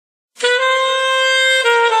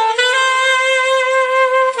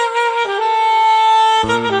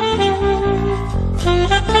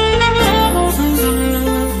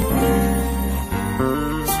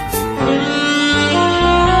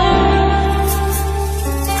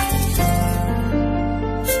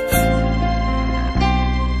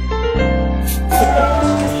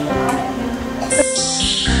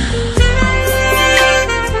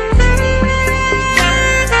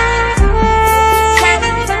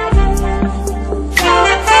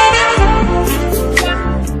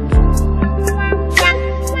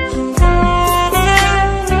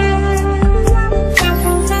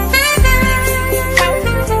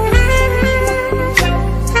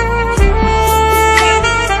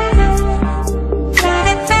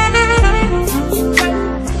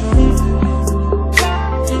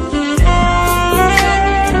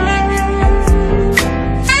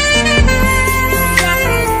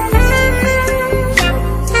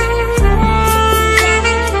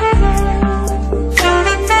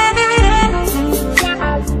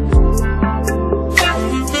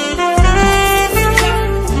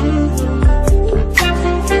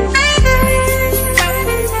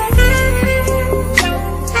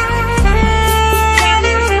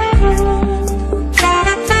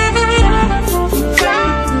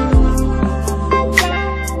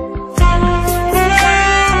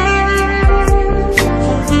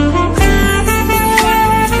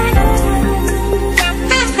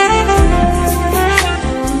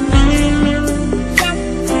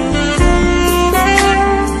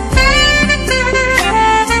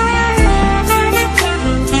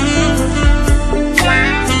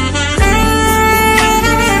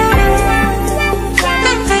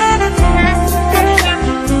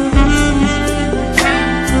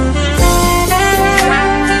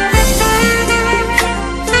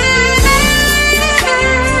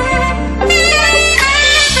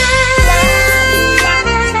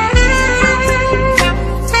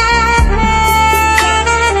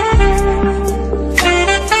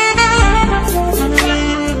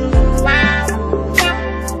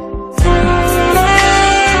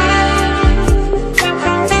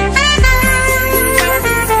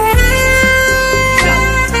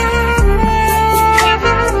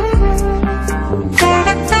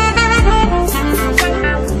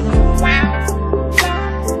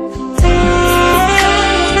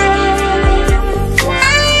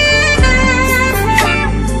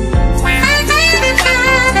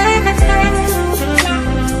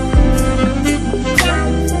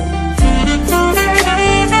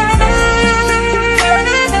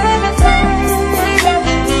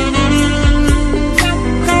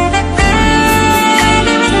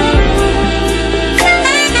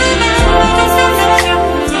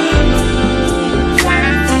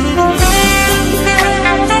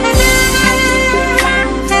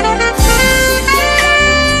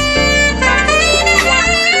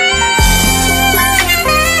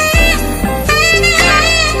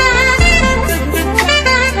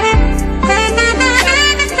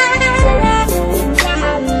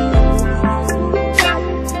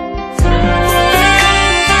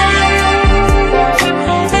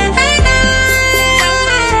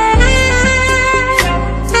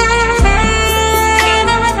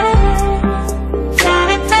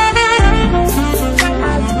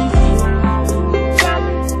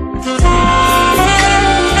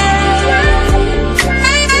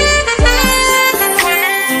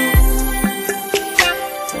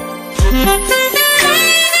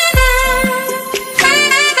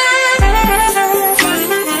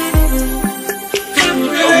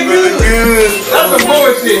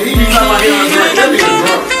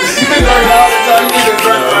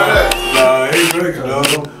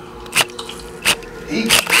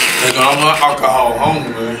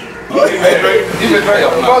You been drinking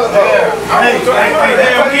on the mother. Hey,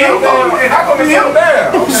 how come you him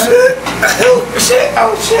down? Oh shit.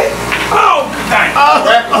 Oh shit. Oh, dang.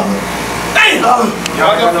 Damn.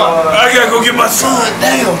 I gotta go get my son.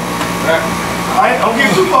 Damn. I ain't gonna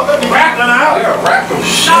get too fucked up. Rap them out. Yeah, rap them.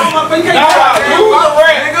 Shit. No, you can't do the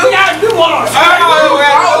rap. Nigga, you want to.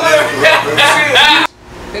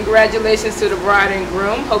 Congratulations to the bride and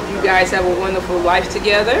groom. Hope you guys have a wonderful life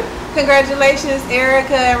together. Congratulations,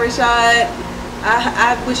 Erica and Rashad.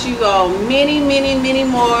 I wish you all many, many, many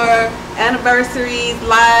more anniversaries,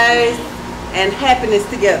 lives, and happiness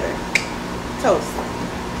together. Toast.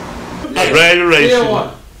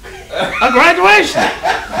 Congratulations. A graduation.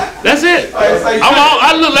 That's it.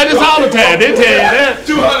 I look like this all the time. They tell you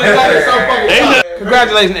that.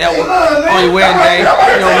 Congratulations, Edward, on your wedding day. You know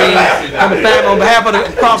what I mean? On behalf of the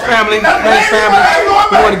Cross family, Mays family,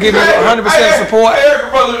 we want to give you 100% support,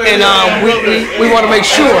 and we want to make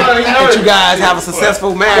sure that you guys have a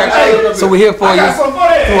successful marriage. So we're here for you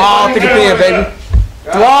through all thick and thin, baby.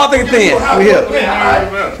 Through all thick and thin, we're here.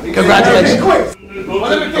 Congratulations.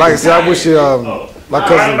 Like I said, I wish you, my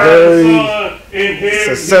cousin, very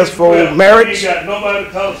successful marriage,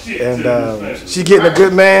 and she getting a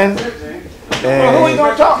good man. And who are you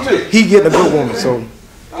gonna talk to? He getting a good woman, so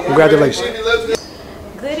congratulations.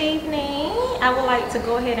 Good evening. I would like to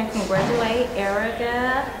go ahead and congratulate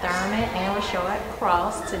Erica, Thurman, and Rashad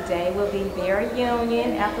Cross. Today will be their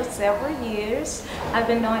union after several years. I've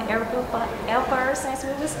been knowing Erica forever since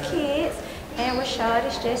we was kids, and Rashad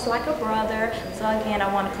is just like a brother. So again, I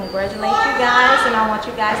want to congratulate you guys, and I want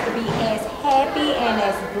you guys to be as happy and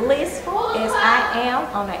as blissful as I am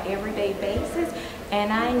on an everyday basis.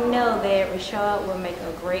 And I know that Rashad will make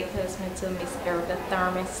a great husband to Miss Erica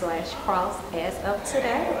Thurman / Cross as of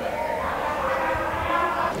today.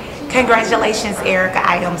 Congratulations, Erica.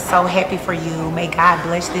 I am so happy for you. May God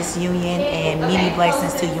bless this union and many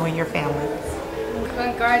blessings to you and your family.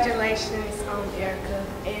 Congratulations, Erica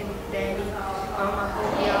and Daddy. I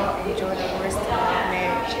hope y'all enjoy the rest of your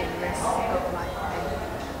marriage and the rest of life.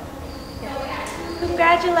 Yeah.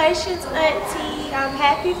 Congratulations, Auntie. I'm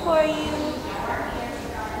happy for you.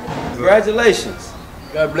 Congratulations.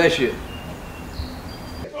 God bless you.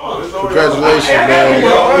 Congratulations, man.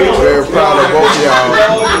 We're very proud of both of y'all.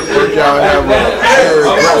 Hope y'all have a very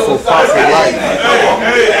grateful, prosperous life.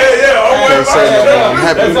 Can't say no more. I'm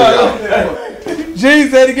happy for y'all. Gene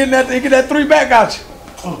said he get that 3 back out you.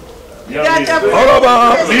 Hold on,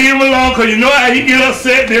 Bob. Leave him alone, cause you know how he get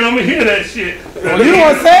upset, then I'm gonna hear that shit. Well, you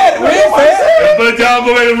don't say it. We ain't say it. But y'all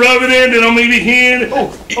go ahead and rub it in, then I'm gonna be hearing it.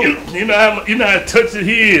 You know how touch it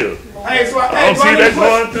here. Hey, so I don't see that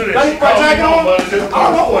going through this.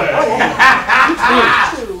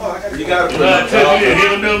 You got to put it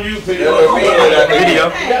video.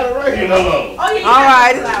 All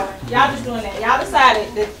right. Y'all just doing that. Y'all decided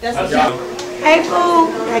that's what y'all. Hey, boo.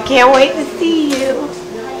 I can't wait to see you.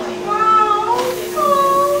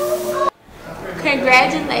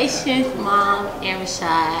 Congratulations, Mom and Rashad.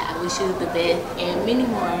 I wish you the best and many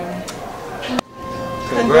more.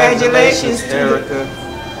 Congratulations, Erica.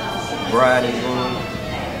 Bride and groom.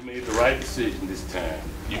 You made the right decision this time.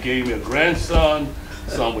 You gave me a grandson,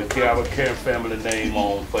 son with our Karen family name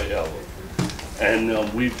on forever. And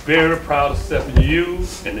we're very proud of accepting you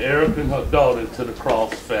and Erica and her daughter into the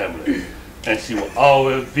Cross family. And she will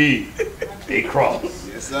always be a Cross.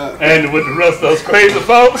 Yes, sir. And with the rest of us crazy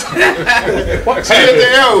folks. Cheers to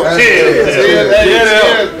Elwood. Cheers.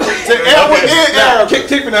 To Elwood and Erica.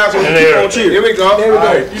 Kick me out so we keep on cheering. Here we go. There we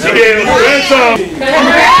go. She gave us a grandson.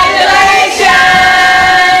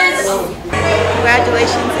 Congratulations!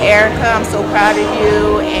 Congratulations, Erica. I'm so proud of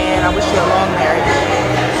you, and I wish you a long marriage.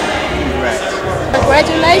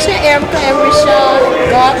 Congratulations, Erica and Rashad.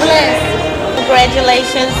 God bless.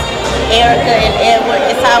 Congratulations, Erica and Edward.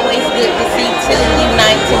 It's always good to see two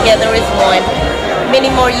unite together as one. Many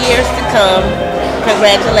more years to come.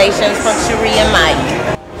 Congratulations from Cherie and Mike.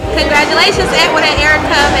 Congratulations, Edward and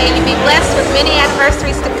Erica. May you be blessed with many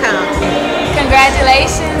anniversaries to come.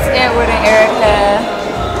 Congratulations, Edward and Erica.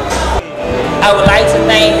 I would like to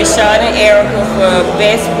thank Rashad and Erica for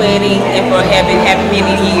best wedding and for having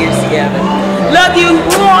many years together. Love you.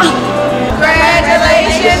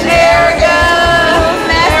 Congratulations, Erica.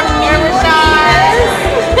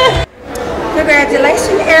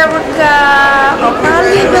 Congratulations, Erica.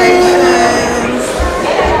 Congratulations.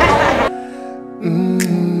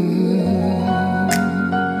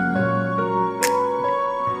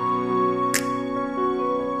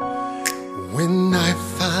 When I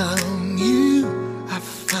found you, I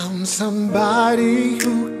found somebody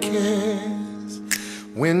who cares.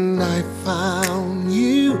 When I found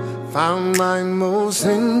you, found my most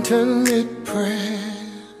intimate prayer.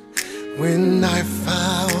 When I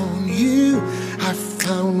found you, I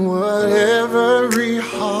found what every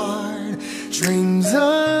heart dreams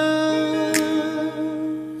of.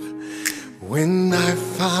 When I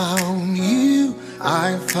found you,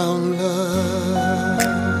 I found love.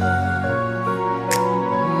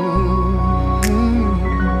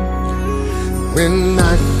 When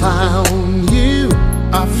I found you,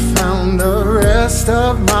 I found the rest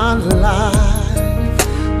of my life.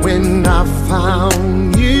 When I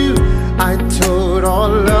found you, I told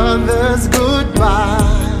all others goodbye.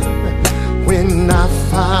 When I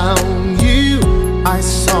found you, I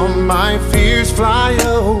saw my fears fly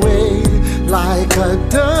away like a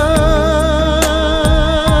dove.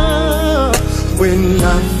 When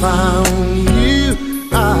I found you,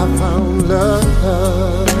 I found love.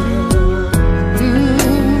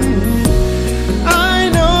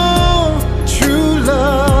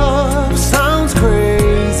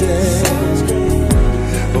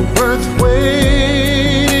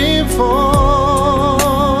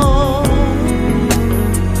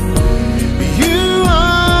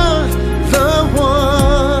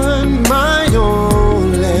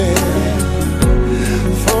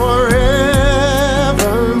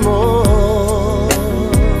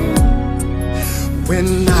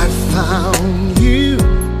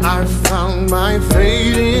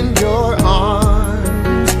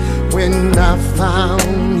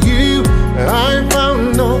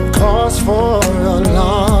 For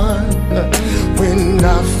alarm. When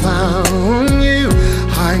I found you,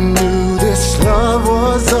 I knew this love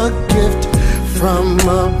was a gift from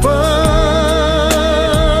above.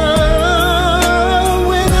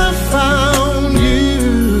 When I found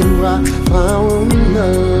you, I found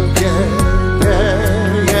love. Yeah,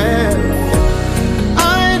 yeah, yeah.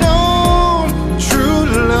 I know true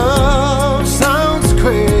love sounds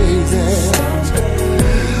crazy,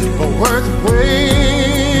 but worth waiting.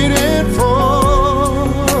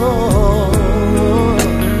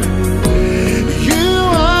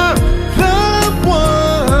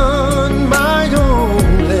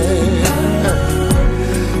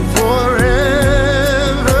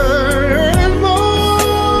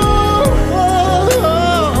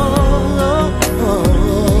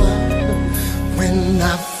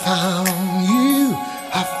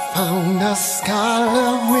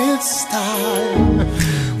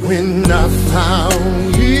 When I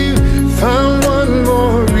found you, found one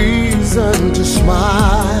more reason to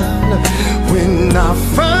smile. When I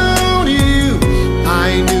found you,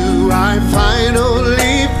 I knew I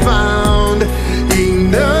finally found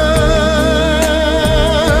enough.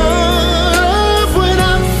 When I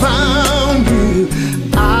found you,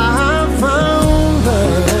 I found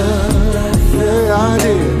love. Yeah, I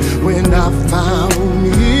did. When I found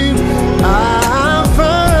you, I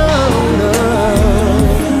found love.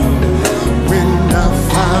 When I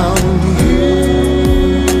found you,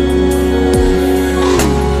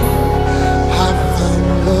 I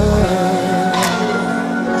found love.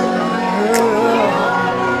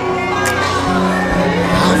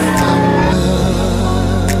 I found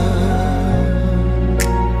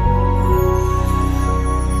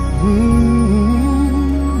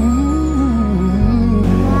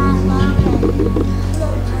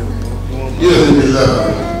Dearly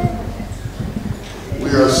beloved, we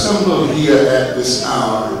are assembled here at this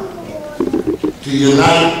hour to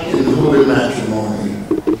unite in holy matrimony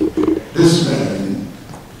this man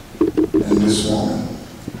and this woman.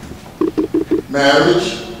 Marriage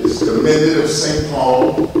is commended of St.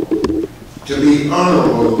 Paul to be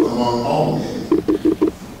honorable among all men.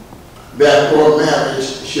 Therefore, marriage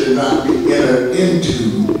should not be entered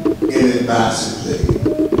into inadvisably,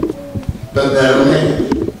 but that a man,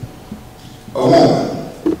 a woman,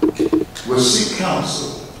 will seek counsel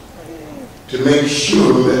to make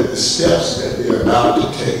sure that the steps that they're about to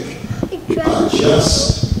take are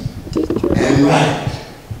just and right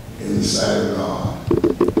in the sight of God.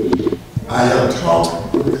 I have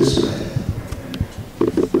talked with this man.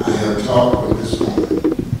 I have talked with this woman.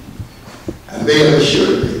 And they have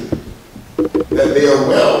assured me that they are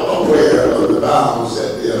well aware of the vows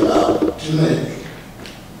that they are about to make.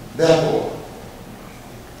 Therefore,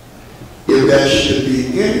 if there should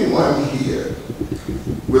be anyone here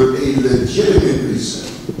with a legitimate reason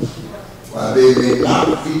why they may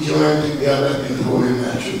not be joined together in holy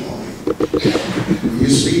matrimony, will you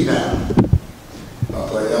speak now or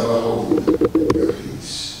forever hold your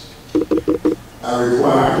peace? I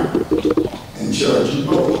require and charge you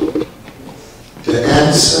both to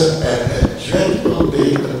answer at that dreadful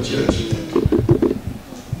day of judgment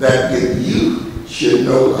that if you should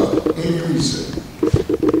know of any reason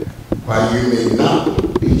why you may not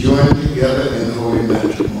be joined together in holy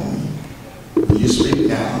matrimony,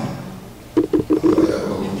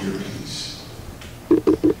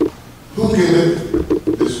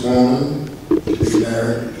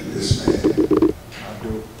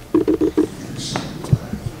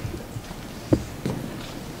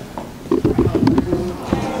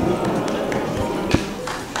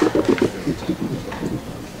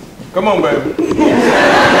 Come on, baby.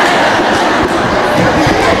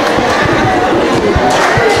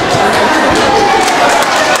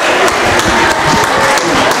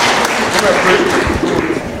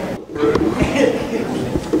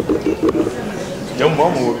 Your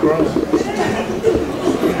mama would cry.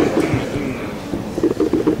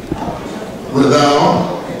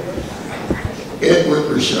 Without Edward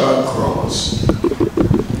Rashard Cross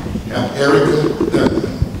and Erica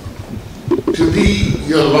Thurman to be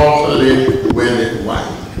your lawfully wedded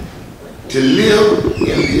wife, to live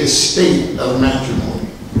in the estate of matrimony,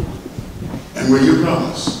 and will you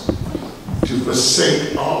promise to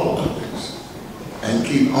forsake all others and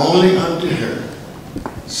keep only unto her,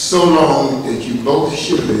 so long as you both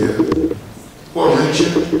should live, for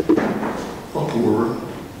richer, for poorer,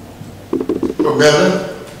 for better,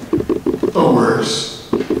 for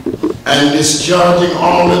worse, and discharging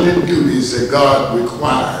all of the duties that God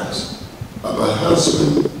requires of a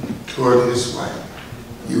husband toward his wife?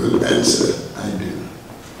 You will answer, I do.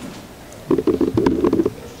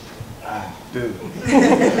 I do.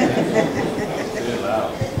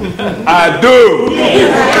 I do.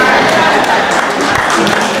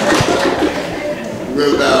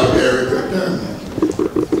 Will thou, Erica Thurman,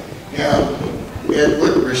 have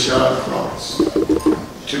Edward Rashard Cross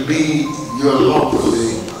to be your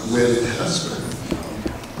lawfully wedded husband,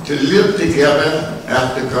 to live together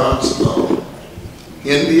after God's law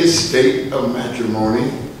in the estate of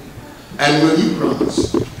matrimony, and will you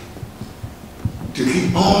promise to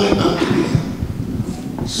keep only unto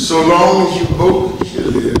him, so long as you both shall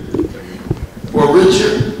live, for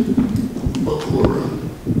richer, for poorer,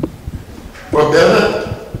 for better,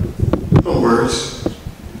 for worse,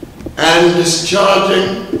 and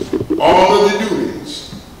discharging all of the duties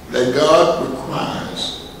that God requires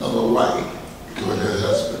of a wife toward her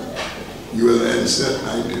husband? You will answer,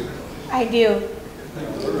 I do. I do.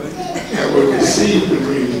 And will receive the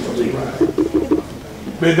ring of the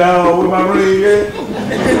bride. Been down with my ring yet?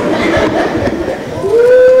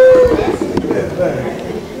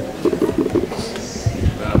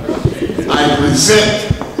 I present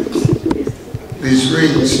these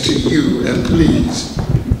rings to you, and please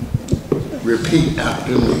repeat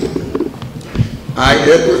after me. I,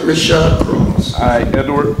 Edward Rashard Cross. I,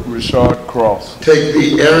 Edward Rashard Cross. Take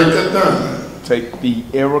thee, Erica Thurman. Take thee,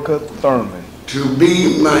 Erica Thurman. To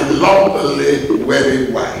be my lawfully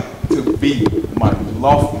wedded wife. To be my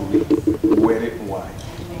lawfully wedded wife.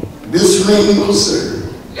 This ring will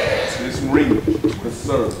serve. This ring will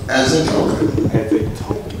serve. As a token. As a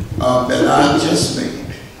token. That I just made.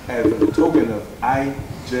 As a token of I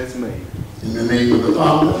just made. In the name of the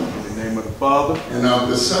Father. In the name of the Father. And of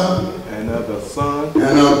the Son. And of the Son.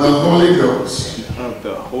 And of the Holy Ghost. And of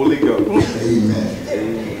the Holy Ghost. Amen.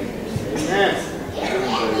 Amen.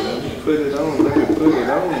 Put it on. Let me put it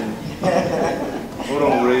on. Hold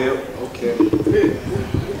on, Red. Okay.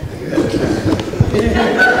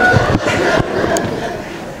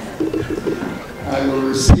 I will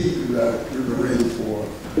receive the ring for.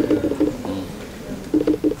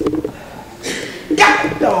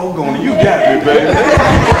 Doggone it, you got me, baby.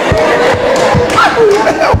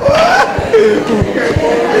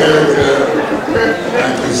 Erica, I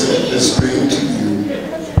present this ring to you,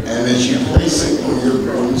 and as you place it on your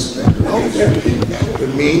brother's finger, repeat after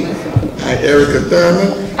me. I, Erica Thurman.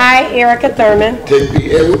 I, Erica Thurman. Take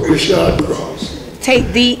the Edward Rashard Cross.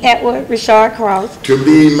 Take thee, Edward Rashard Cross. To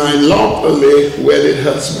be my lawfully wedded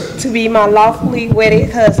husband. To be my lawfully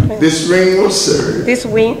wedded husband. This ring will serve. This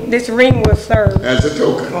ring will serve. As a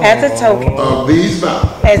token. As a token. Of these vows.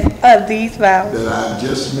 Of these vows. That I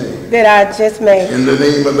just made. That I just made. In the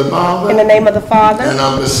name of the Father. In the name of the Father. And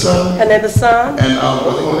of the Son. And of the Son. And of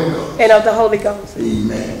the Holy Ghost. And of the Holy Ghost.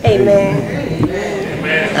 Amen. Amen.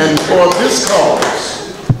 And for this cause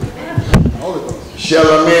shall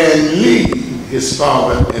a man leave his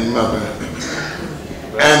father and mother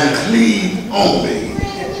and cleave only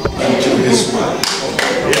unto his wife.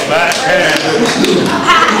 And the two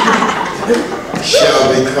shall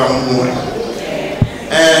become one.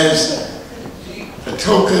 As a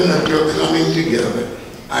token of your coming together,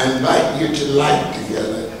 I invite you to light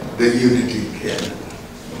together the unity candle.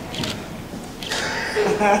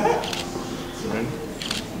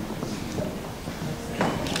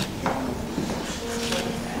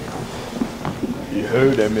 You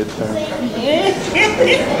heard that midterm.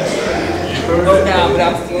 Go down, but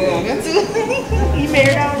I'm still on it too. He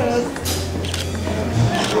married all of us.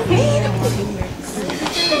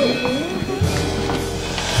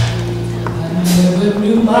 I never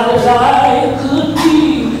knew my life could be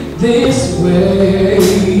this way.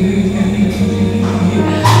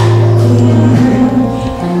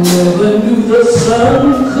 I never knew the sun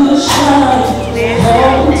could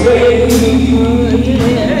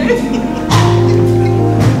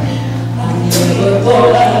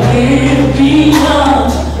live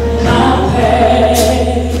beyond my past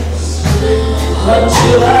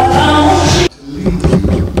until I found to leave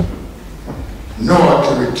you, nor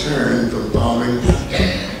to return from following you.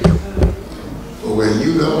 For where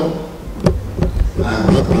you go, I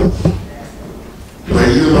will go.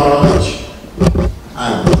 Where you lodge,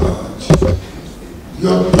 I will lodge.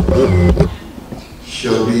 Your people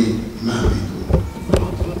shall be my people.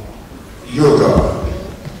 Your God,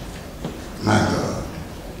 my God.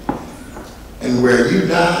 And where you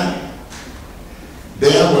die,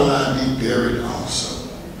 there will I be buried also.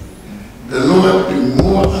 The Lord do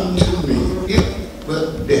more unto me, if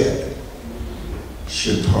but death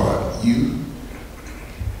should part you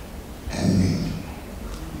and me.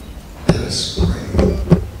 Let us pray.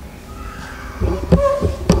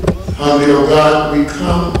 Humbly, O God, we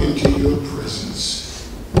come into your presence,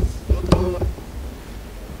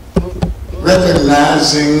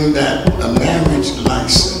 recognizing that a marriage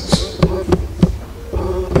license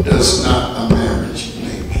does not a marriage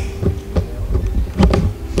make.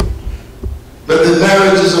 But the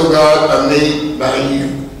marriages, O God, are made by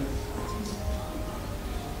you.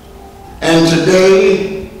 And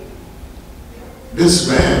today, this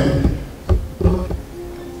man,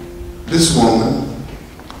 this woman,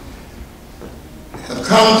 have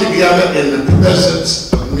come together in the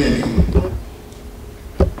presence of many,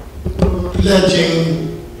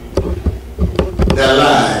 pledging their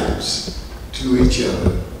lives to each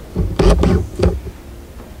other.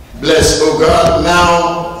 Bless, O God,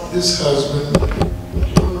 now this husband.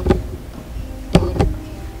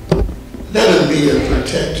 Let him be a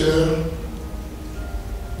protector,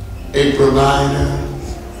 a provider,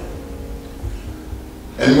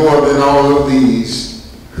 and more than all of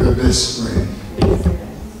these, her best friend.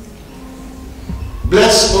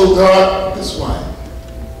 Bless, O God, this wife,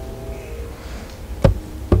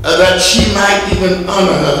 that she might even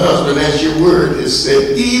honor her husband, as your word has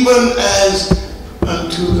said, even as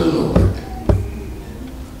unto the Lord.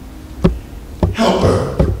 Help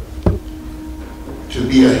her to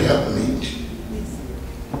be a helpmeet,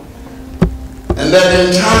 and that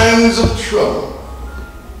in times of trouble,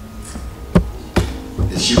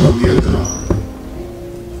 that she will be a comfort.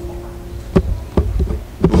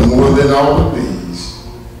 But more than all of these,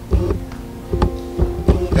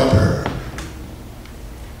 help her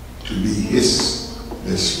to be his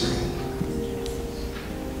best friend.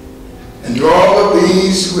 And to all of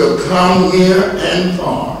these who have come near and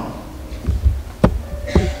far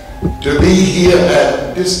to be here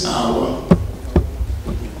at this hour,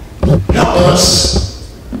 help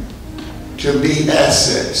us to be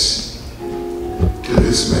assets to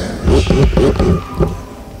this marriage.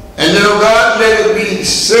 And then, oh God, let it be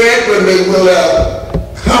said when they will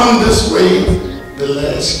have come this way the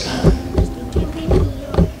last time,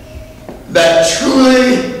 that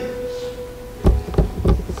truly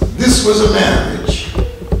this was a marriage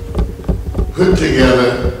put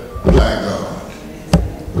together by God.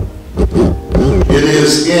 It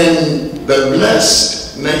is in the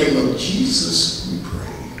blessed name of Jesus we pray.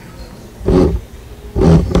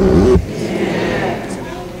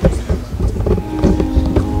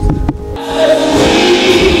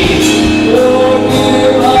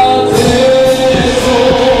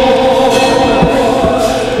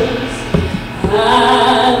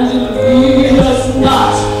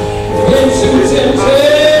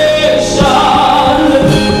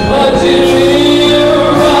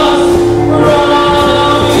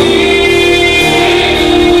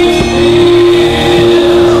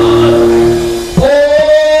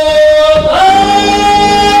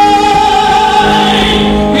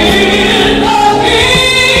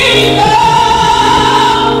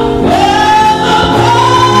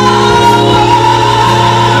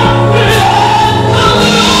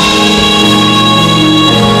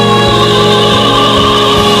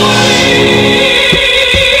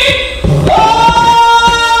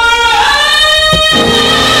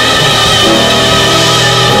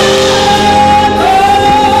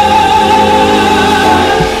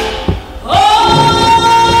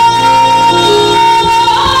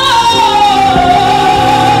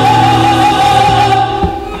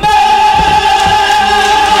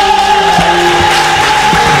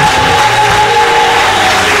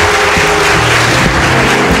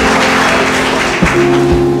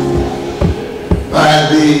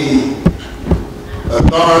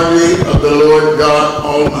 Authority of the Lord God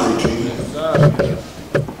Almighty,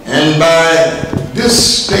 and by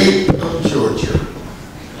this state of Georgia,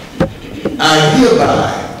 I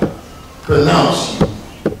hereby pronounce you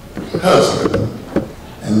husband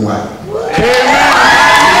and wife. Amen.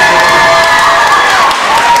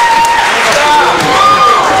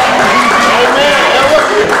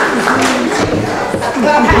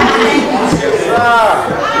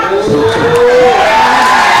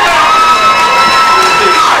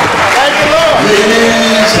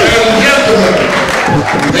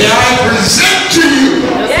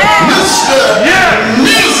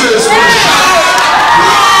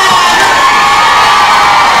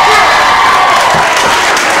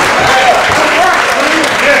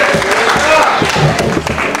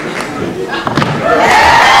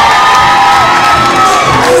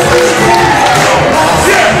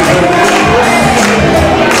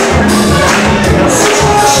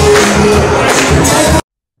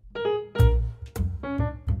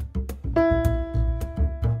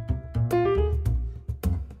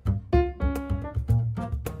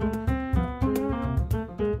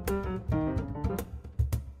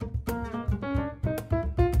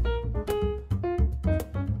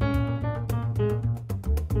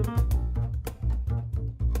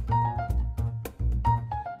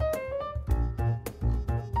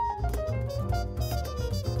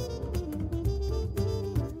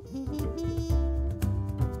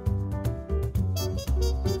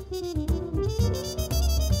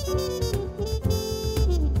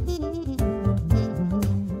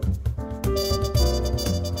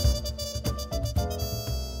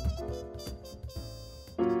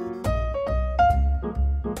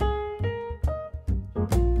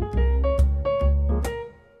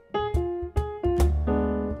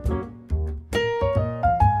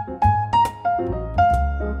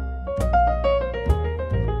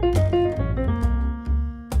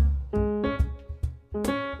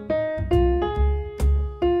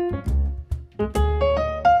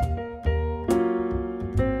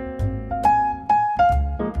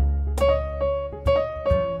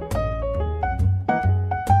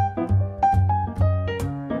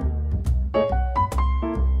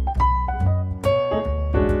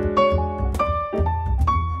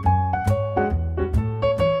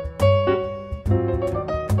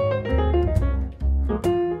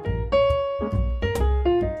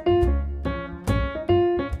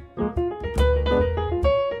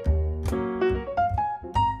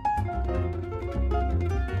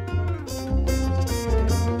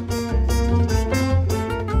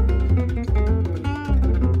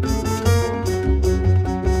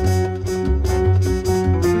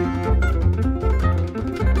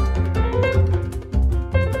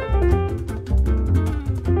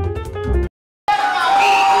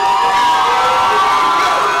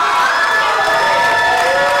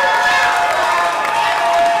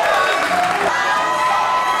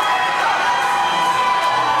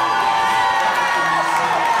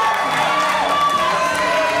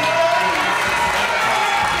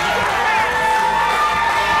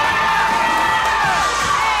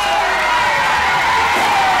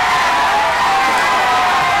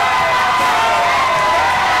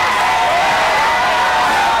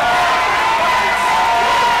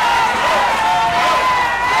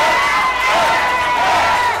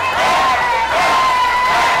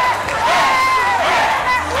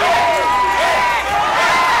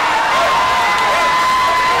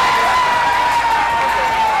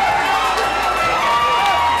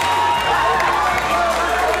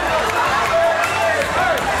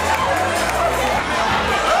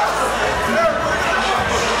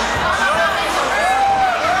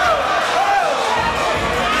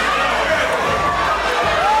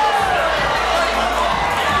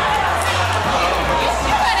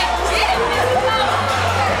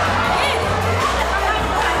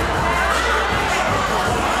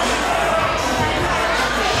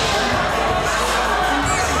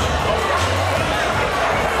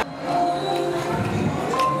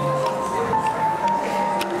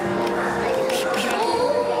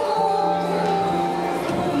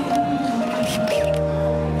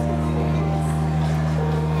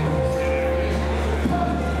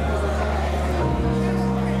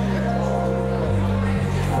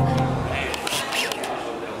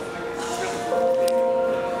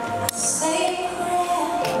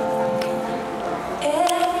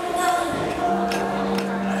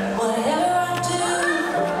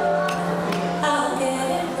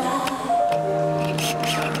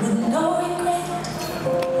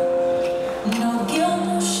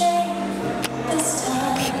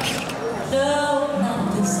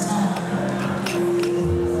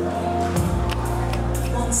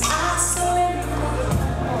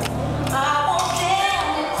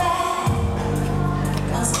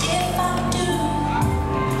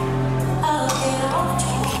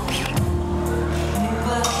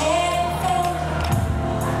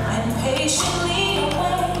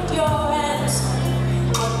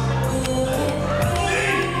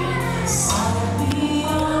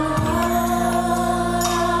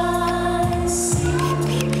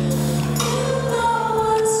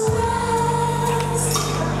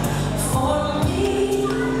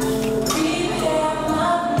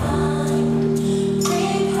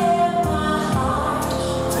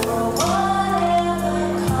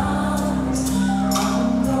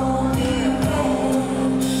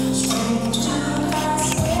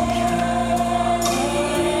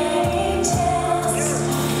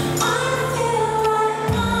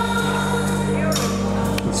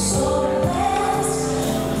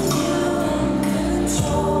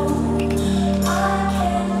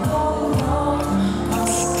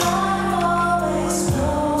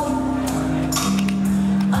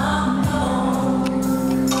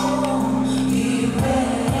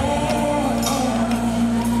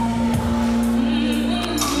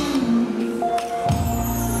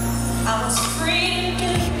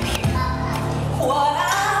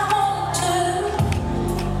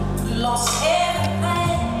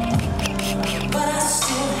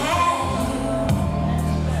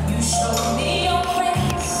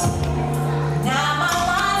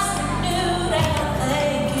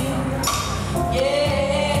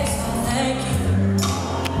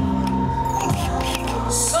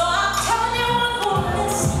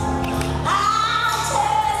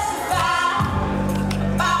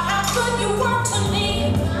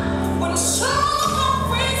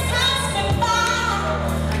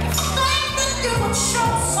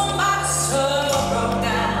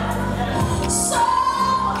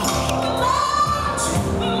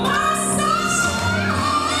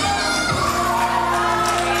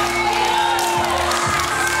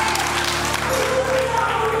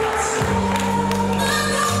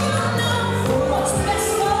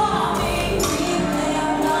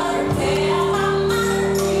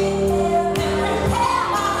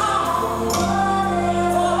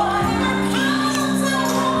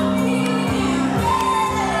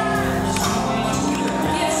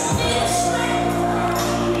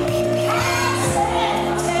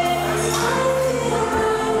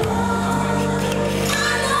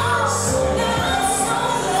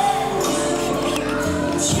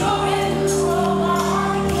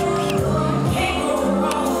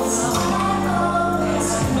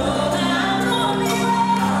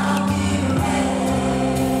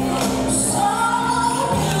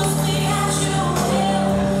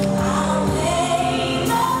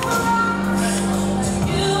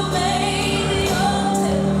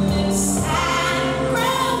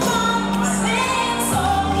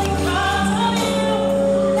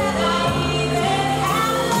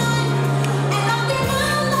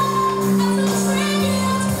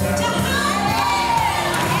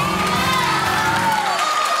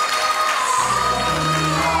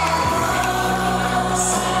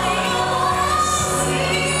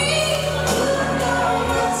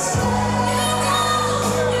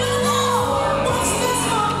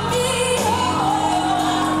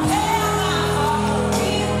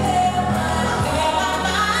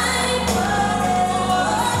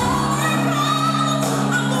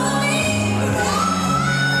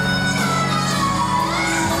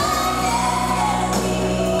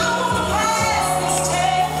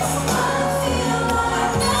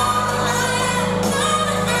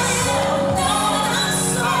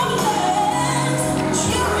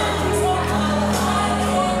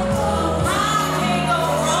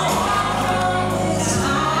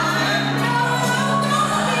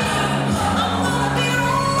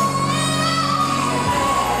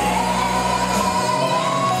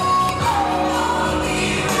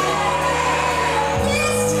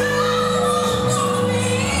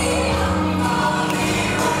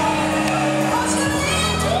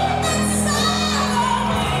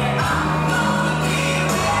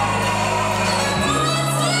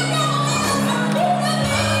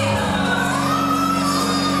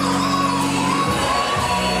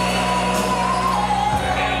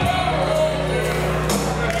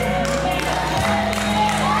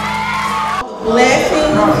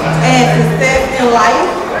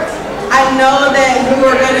 I know that you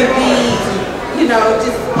are going to be, you know,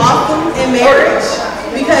 just awesome in marriage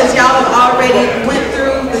because y'all have already went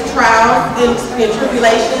through the trials and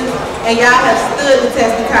tribulations, and y'all have stood the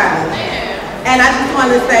test of time. And I just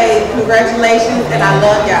want to say congratulations, and I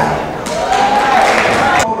love y'all.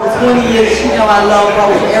 For 20 years, you know I love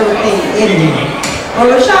her with everything in me. But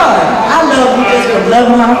Rashad, I love you just for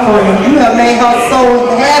loving my friend. You have made her so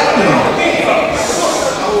happy.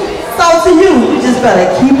 So to you, you just better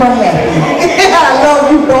keep her happy. I love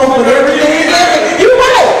you both with everything in me. You're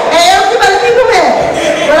right. Hey, you better keep her happy.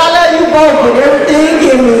 But I love you both with everything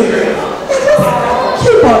in me. Just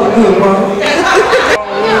keep on the good one.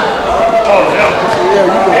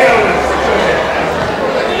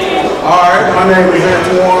 Alright, my name is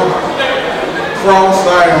Mrs.Cross.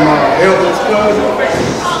 I am Elton's cousin.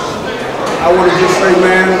 I want to just say,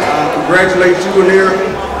 man, I congratulate you and Erica.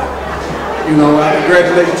 You know, I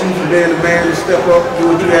congratulate you for being the man to step up, do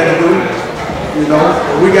what you had to do. You know,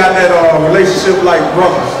 we got that relationship like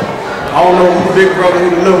brothers. I don't know who's the big brother,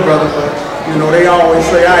 who's the little brother, but, you know, they always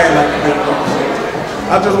say I ain't like the big brother.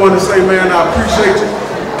 I just want to say, man, I appreciate you.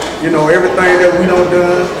 You know, everything that we done,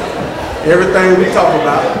 everything we talk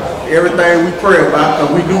about, everything we pray about,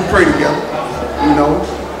 because we do pray together, you know.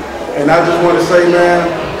 And I just want to say,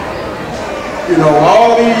 man, you know,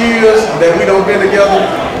 all these years that we done been together,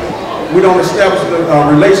 we done established a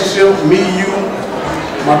relationship, me, you,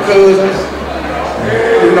 my cousins.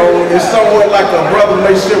 You know, it's somewhat like a brother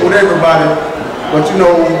relationship with everybody, but you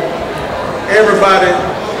know, everybody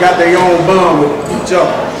got their own bond with each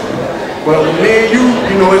other. But with me and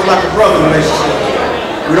you know, it's like a brother relationship.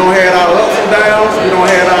 We don't have our ups and downs, we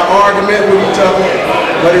don't have our argument with each other,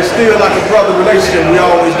 but it's still like a brother relationship. We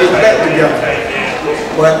always get back together.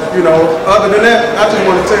 But, you know, other than that, I just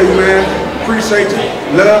want to tell you, man, appreciate you,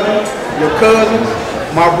 love you, your cousins,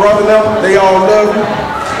 my brother now, they all love you.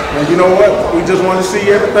 And you know what? We just want to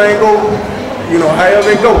see everything go, you know,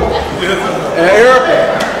 however it go. And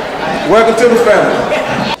Erica, welcome to the family.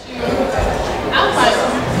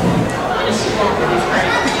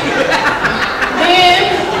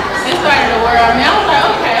 I mean, I was like,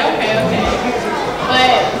 okay.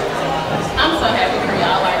 But I'm so happy for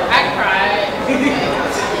y'all. Like, I cried.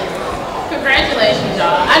 Congratulations,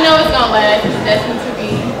 y'all. I know it's gonna last. It's destined to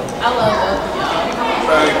be. I love both of y'all.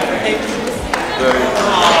 Thank you.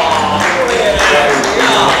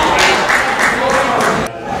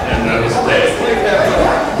 And understand.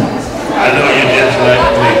 I know you're just like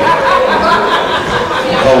me.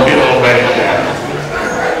 Oh, get on back down.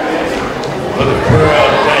 But the pearl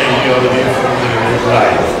thing you're the difference in his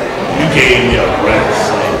life. You gave me a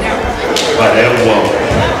grandson by that woman.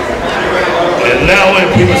 And now when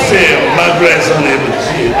people say my grandson is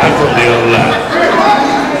legit, I can live a lie.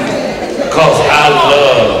 Because I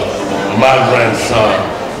love my grandson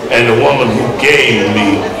and the woman who gave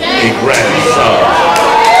me a grandson.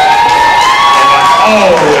 And I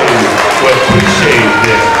always will appreciate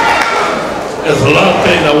that. There's a lot of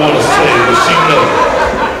things I want to say, but she knows.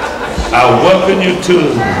 I welcome you to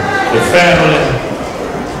the family.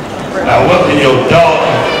 I welcome your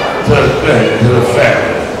daughter to the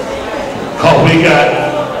family. Because we got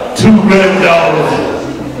 2 granddaughters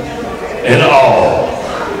in all.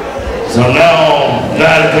 So now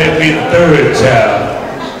it can't be the 3rd child.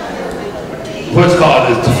 What's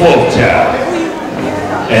called is the 4th child.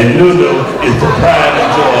 And Nuno is the pride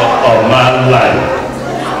and joy of my life.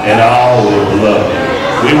 And I always love you.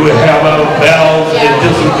 We will have our battles and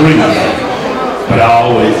disagreements, but I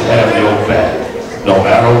always have your back, no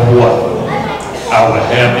matter what. I will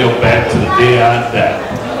have your back to the day I die.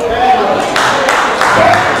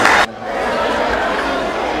 Bye.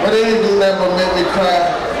 But it ain't do nothing but make me cry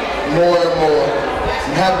more and more.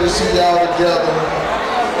 I'm happy to see y'all together.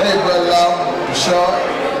 Hey, brother-in-law, Rashad,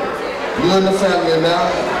 you and the family now.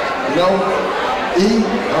 You know, E,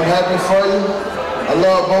 I'm happy for you. I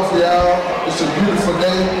love both of y'all. It's a beautiful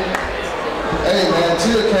day. Hey man,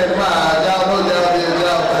 tear came to my eyes. Y'all know y'all did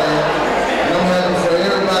y'all thing. And I'm happy for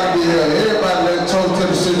everybody to be here. Everybody that told to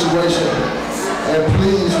the situation. And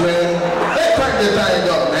please, man, let's crank this thing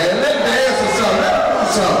up, man. Let's dance or something. Let's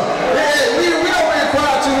do something. Hey, we don't really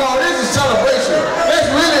quiet too long. This is a celebration. Let's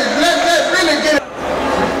really get it.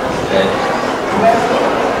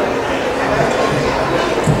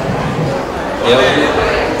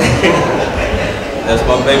 That's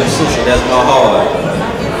my baby sister, that's my heart.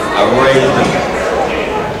 I raised them.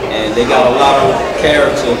 And they got a lot of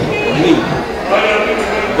character for me.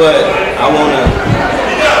 But I wanna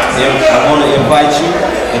invite you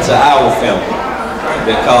into our family.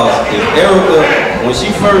 Because if Erica, when she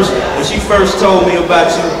first told me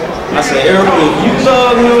about you, I said, Erica, if you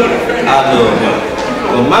love him, I love him.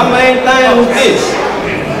 But my main thing was this.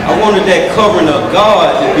 I wanted that covering of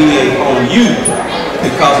God to be on you.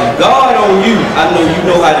 Because if God on you, I know you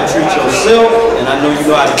know how to treat yourself, and I know you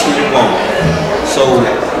know how to treat a woman. So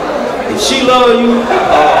if she love you,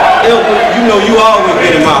 Elder, you know you always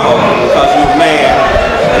get in my heart because you're a man.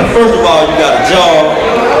 And first of all, you got a job,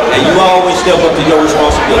 and you always step up to your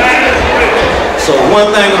responsibility. So one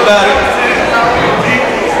thing about it,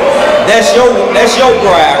 that's your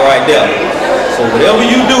bride right there. So whatever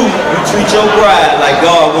you do, you treat your bride like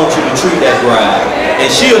God wants you to treat that bride. And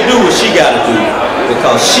she'll do what she gotta do.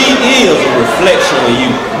 Because she is a reflection of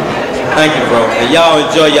you. Thank you, bro. And y'all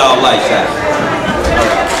enjoy y'all lifestyle.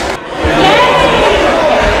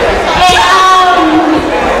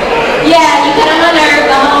 Yeah, you got on my nerve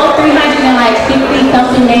the whole 360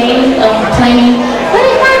 something days of planning. But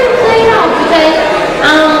it's not even playing off because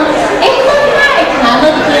it's looking nice. I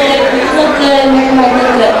look good, you look good, and everybody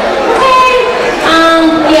look good. Okay.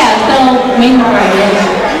 Yeah, so maybe more right.